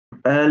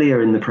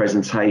Earlier in the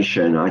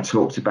presentation, I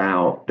talked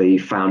about the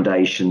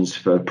foundations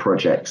for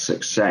project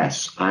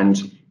success.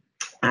 And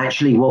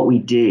actually, what we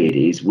did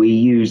is we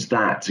used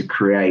that to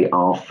create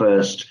our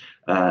first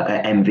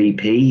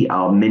MVP,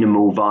 our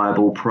minimal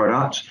viable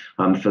product.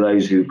 For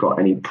those who've got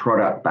any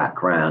product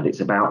background,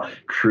 it's about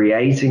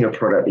creating a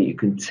product that you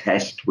can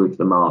test with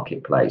the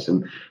marketplace.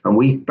 And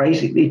we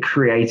basically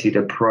created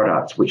a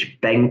product which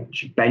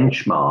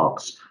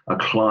benchmarks a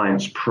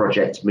client's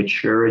project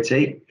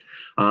maturity.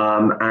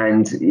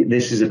 And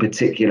this is a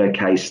particular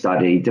case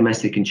study.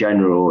 Domestic in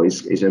General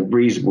is a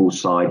reasonable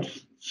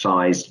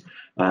sized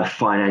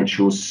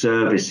financial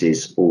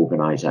services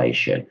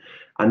organization.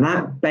 And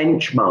that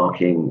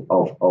benchmarking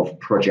of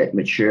project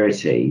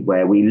maturity,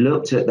 where we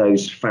looked at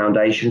those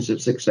foundations of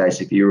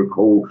success, if you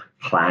recall,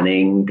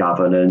 planning,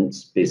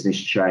 governance, business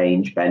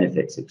change,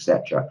 benefits,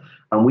 etc.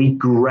 And we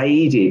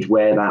graded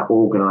where that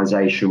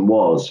organization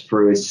was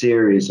through a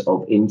series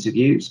of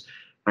interviews.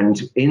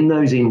 And in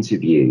those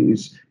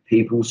interviews,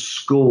 people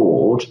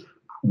scored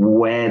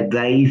where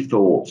they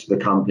thought the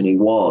company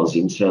was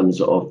in terms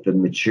of the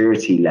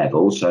maturity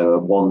level, so a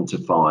 1 to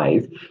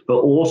 5, but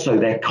also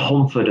their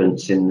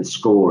confidence in the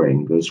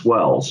scoring as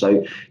well.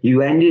 So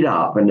you ended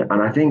up, and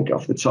I think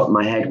off the top of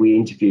my head, we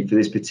interviewed for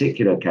this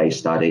particular case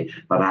study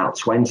about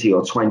 20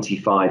 or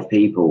 25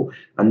 people,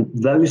 and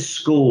those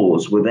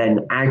scores were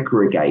then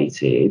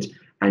aggregated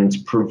and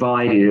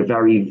provided a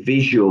very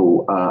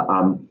visual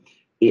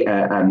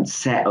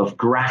set of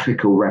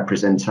graphical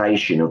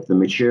representation of the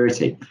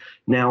maturity.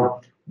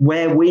 Now,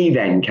 where we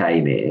then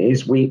came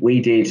is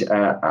we did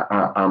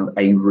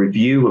a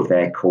review of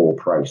their core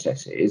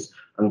processes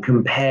and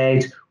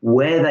compared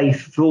where they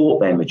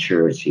thought their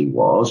maturity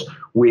was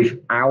with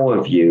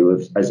our view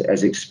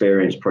as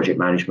experienced project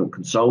management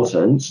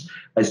consultants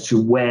as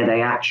to where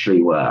they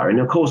actually were. And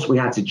of course, we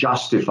had to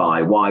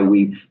justify why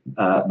we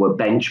were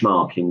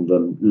benchmarking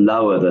them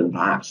lower than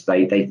perhaps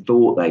they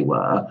thought they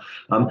were.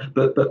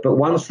 But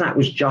once that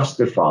was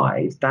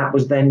justified, that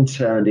was then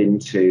turned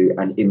into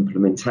an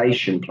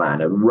implementation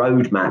plan, a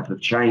roadmap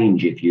of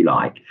change, if you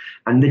like.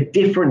 And the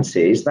difference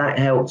is that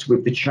helped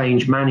with the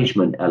change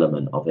management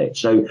element of it.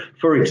 So,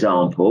 for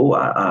example,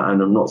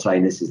 and I'm not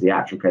saying this is the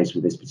actual case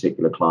with this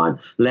particular client,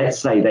 let's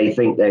say they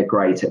think they're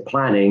great at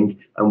planning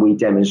and we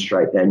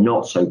demonstrate they're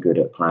not so good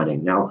at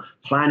planning. Now,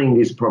 planning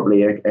is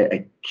probably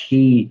a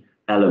key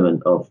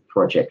element of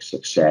project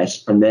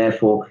success, and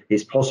therefore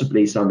it's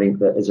possibly something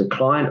that as a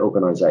client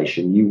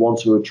organization, you want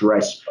to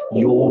address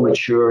your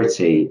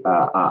maturity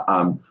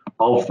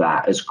of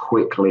that as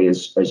quickly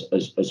as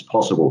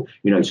possible.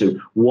 So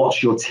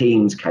what's your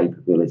team's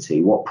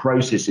capability? What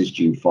processes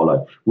do you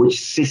follow? Which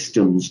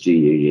systems do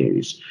you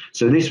use?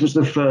 So this was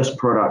the first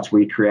product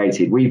we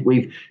created.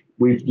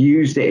 We've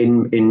used it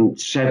in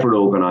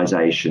several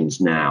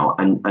organizations now,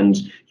 and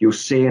you'll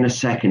see in a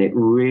second, it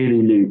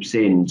really loops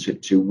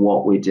into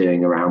what we're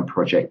doing around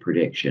project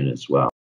prediction as well.